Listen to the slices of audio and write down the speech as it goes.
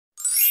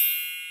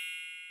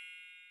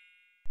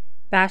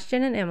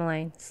Bastian and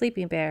Emmeline,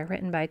 Sleeping Bear,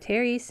 written by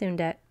Terje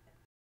Sundet.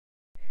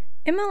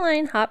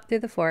 Emmeline hopped through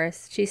the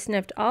forest. She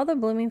sniffed all the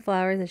blooming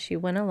flowers as she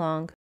went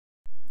along.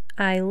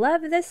 "I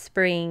love the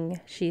spring,"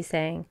 she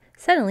sang.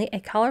 Suddenly, a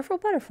colorful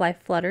butterfly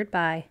fluttered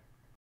by.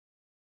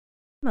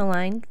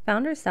 Emmeline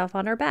found herself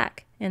on her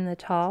back in the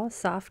tall,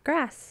 soft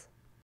grass.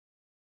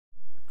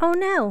 "Oh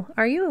no,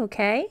 are you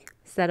okay?"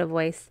 said a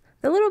voice.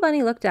 The little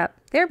bunny looked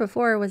up. There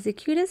before her was the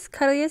cutest,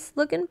 cuddliest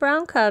looking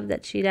brown cub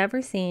that she'd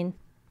ever seen.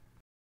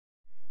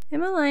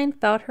 Emmeline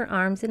felt her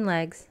arms and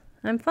legs.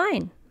 "I'm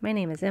fine. My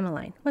name is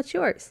Emmeline. What's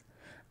yours?"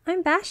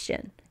 "I'm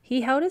Bastian."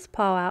 He held his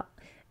paw out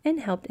and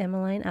helped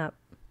Emmeline up.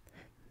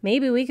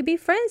 "Maybe we could be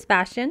friends,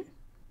 Bastian."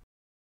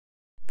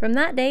 From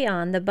that day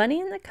on, the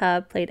bunny and the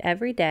cub played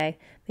every day.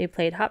 They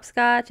played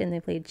hopscotch and they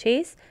played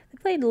chase. They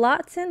played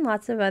lots and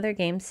lots of other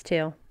games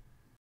too.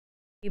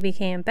 They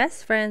became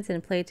best friends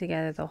and played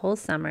together the whole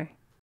summer.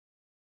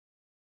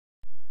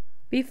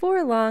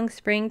 Before long,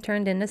 spring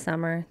turned into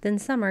summer, then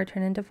summer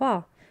turned into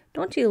fall.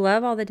 "Don't you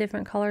love all the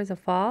different colors of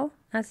fall?"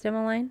 asked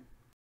Emmeline.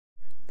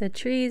 "The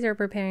trees are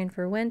preparing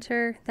for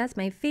winter. That's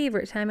my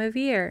favorite time of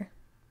year."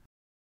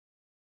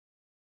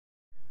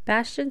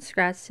 Bastian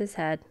scratched his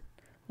head.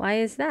 "Why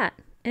is that?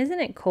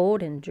 Isn't it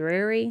cold and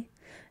dreary?"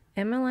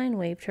 Emmeline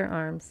waved her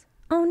arms.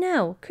 "Oh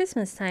no,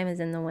 Christmas time is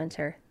in the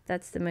winter.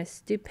 That's the most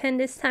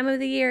stupendous time of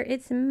the year.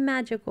 It's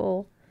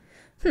magical."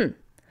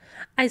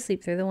 "I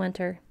sleep through the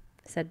winter,"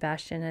 said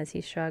Bastian as he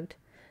shrugged.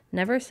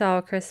 "Never saw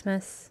a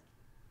Christmas."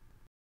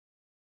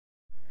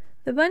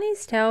 The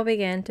bunny's tail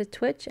began to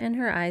twitch and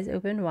her eyes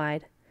opened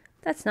wide.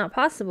 "That's not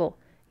possible.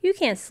 You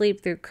can't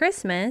sleep through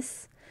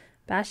Christmas."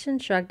 Bastian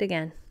shrugged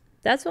again.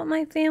 "That's what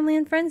my family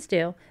and friends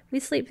do. We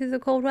sleep through the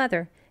cold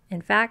weather.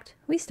 In fact,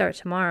 we start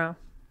tomorrow."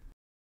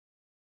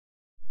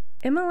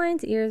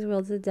 Emmeline's ears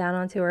wilted down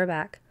onto her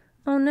back.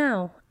 "Oh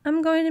no,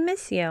 I'm going to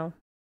miss you."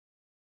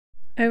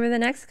 Over the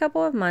next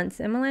couple of months,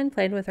 Emmeline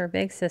played with her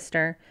big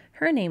sister.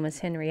 Her name was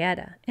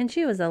Henrietta, and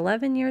she was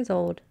 11 years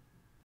old.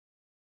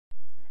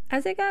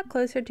 As it got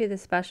closer to the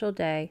special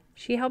day,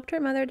 she helped her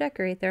mother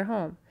decorate their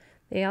home.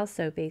 They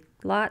also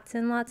baked lots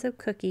and lots of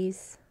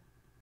cookies.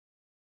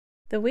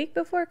 The week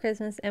before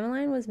Christmas,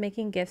 Emmeline was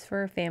making gifts for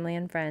her family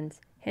and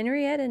friends.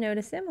 Henrietta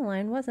noticed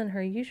Emmeline wasn't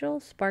her usual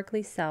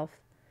sparkly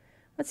self.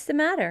 "What's the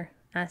matter?"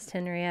 asked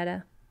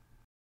Henrietta.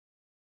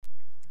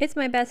 "It's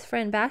my best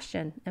friend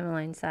Bastian,"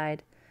 Emmeline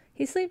sighed.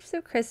 "He sleeps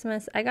through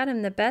Christmas. I got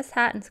him the best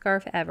hat and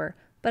scarf ever,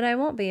 but I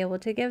won't be able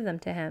to give them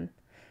to him."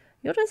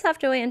 "You'll just have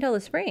to wait until the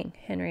spring,"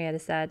 Henrietta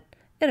said.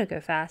 "It'll go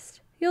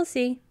fast. You'll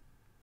see."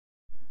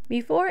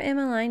 Before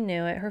Emmeline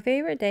knew it, her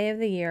favorite day of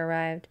the year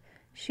arrived.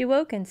 She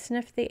woke and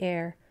sniffed the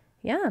air.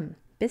 Yum!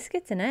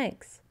 Biscuits and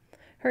eggs.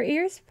 Her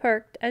ears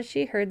perked as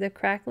she heard the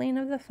crackling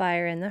of the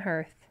fire in the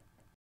hearth.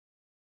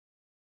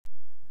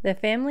 The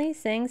family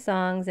sang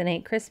songs and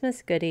ate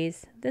Christmas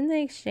goodies. Then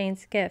they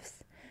exchanged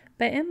gifts.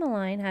 But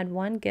Emmeline had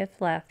one gift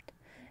left.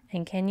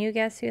 And can you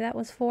guess who that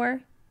was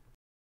for?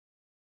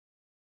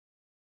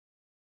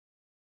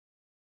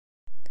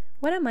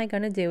 "What am I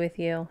going to do with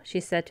you?"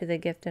 she said to the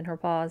gift in her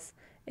paws.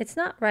 "It's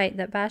not right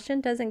that Bastian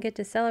doesn't get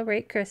to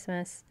celebrate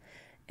Christmas."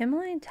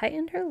 Emmeline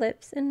tightened her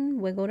lips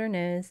and wiggled her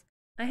nose.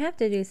 "I have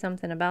to do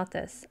something about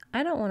this.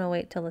 I don't want to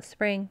wait till the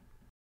spring."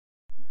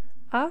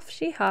 Off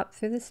she hopped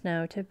through the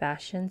snow to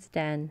Bastian's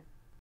den.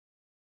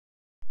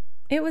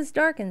 It was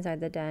dark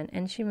inside the den,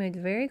 and she moved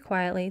very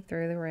quietly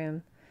through the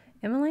room.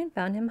 Emmeline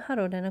found him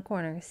huddled in a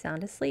corner,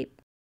 sound asleep.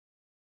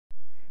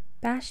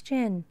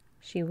 "Bastian,"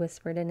 she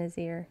whispered in his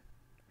ear.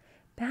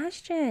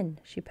 "Bastian!"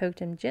 She poked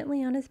him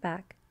gently on his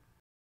back.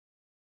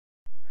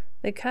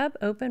 The cub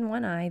opened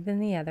one eye, then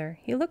the other.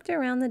 He looked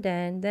around the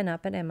den, then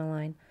up at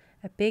Emmeline.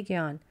 A big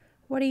yawn.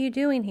 "What are you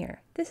doing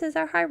here? This is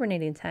our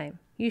hibernating time.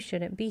 You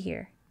shouldn't be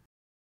here."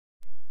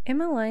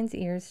 Emmeline's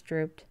ears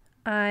drooped.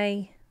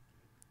 I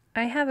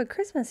have a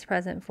Christmas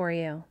present for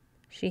you."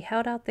 She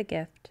held out the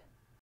gift.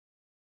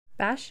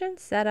 Bastian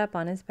sat up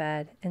on his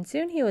bed, and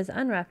soon he was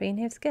unwrapping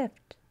his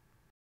gift.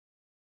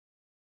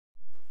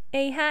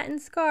 "A hat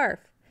and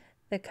scarf."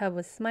 The cub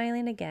was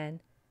smiling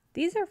again.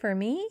 "These are for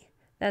me?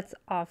 That's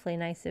awfully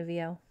nice of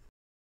you."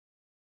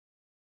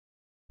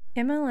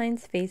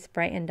 Emmeline's face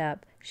brightened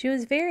up. She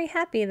was very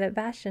happy that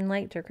Bastian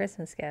liked her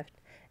Christmas gift.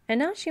 And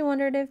now she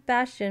wondered if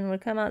Bastian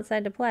would come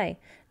outside to play,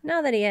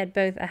 now that he had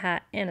both a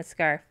hat and a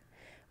scarf.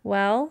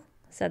 "Well,"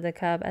 said the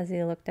cub as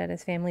he looked at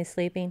his family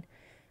sleeping,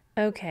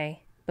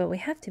 "okay, but we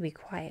have to be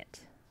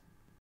quiet."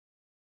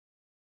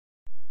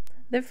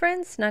 The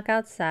friends snuck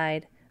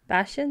outside.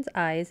 Bastian's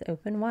eyes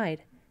opened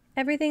wide.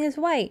 "Everything is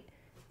white.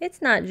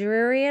 It's not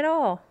dreary at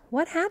all.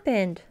 What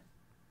happened?"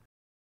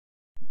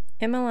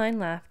 Emmeline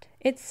laughed.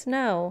 "It's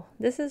snow.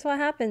 This is what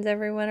happens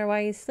every winter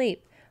while you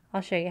sleep.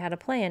 I'll show you how to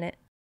play in it."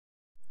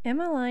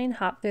 Emmeline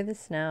hopped through the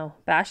snow.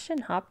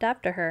 Bastian hopped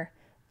after her,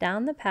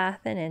 down the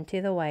path and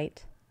into the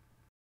white.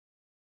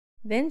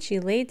 Then she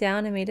lay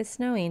down and made a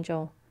snow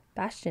angel.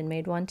 Bastian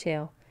made one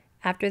too.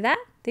 After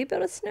that, they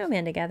built a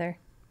snowman together.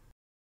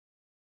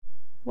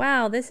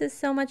 "Wow, this is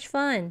so much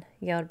fun,"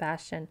 yelled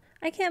Bastian.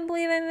 "I can't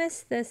believe I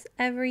miss this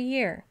every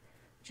year."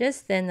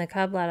 Just then the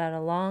cub let out a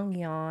long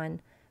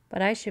yawn,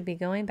 but I should be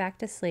going back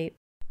to sleep.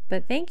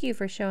 But thank you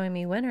for showing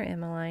me winter,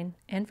 Emmeline,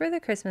 and for the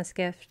Christmas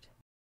gift.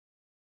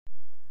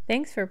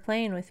 Thanks for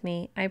playing with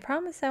me. I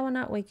promise I will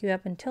not wake you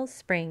up until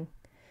spring.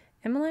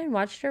 Emmeline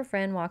watched her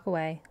friend walk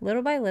away.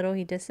 Little by little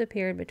he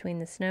disappeared between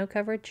the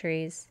snow-covered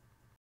trees.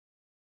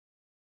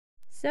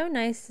 So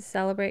nice to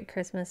celebrate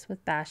Christmas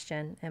with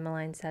Bastian,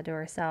 Emmeline said to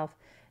herself,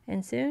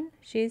 and soon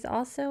she's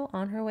also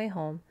on her way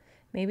home.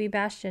 Maybe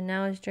Bastian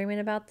now is dreaming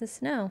about the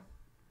snow.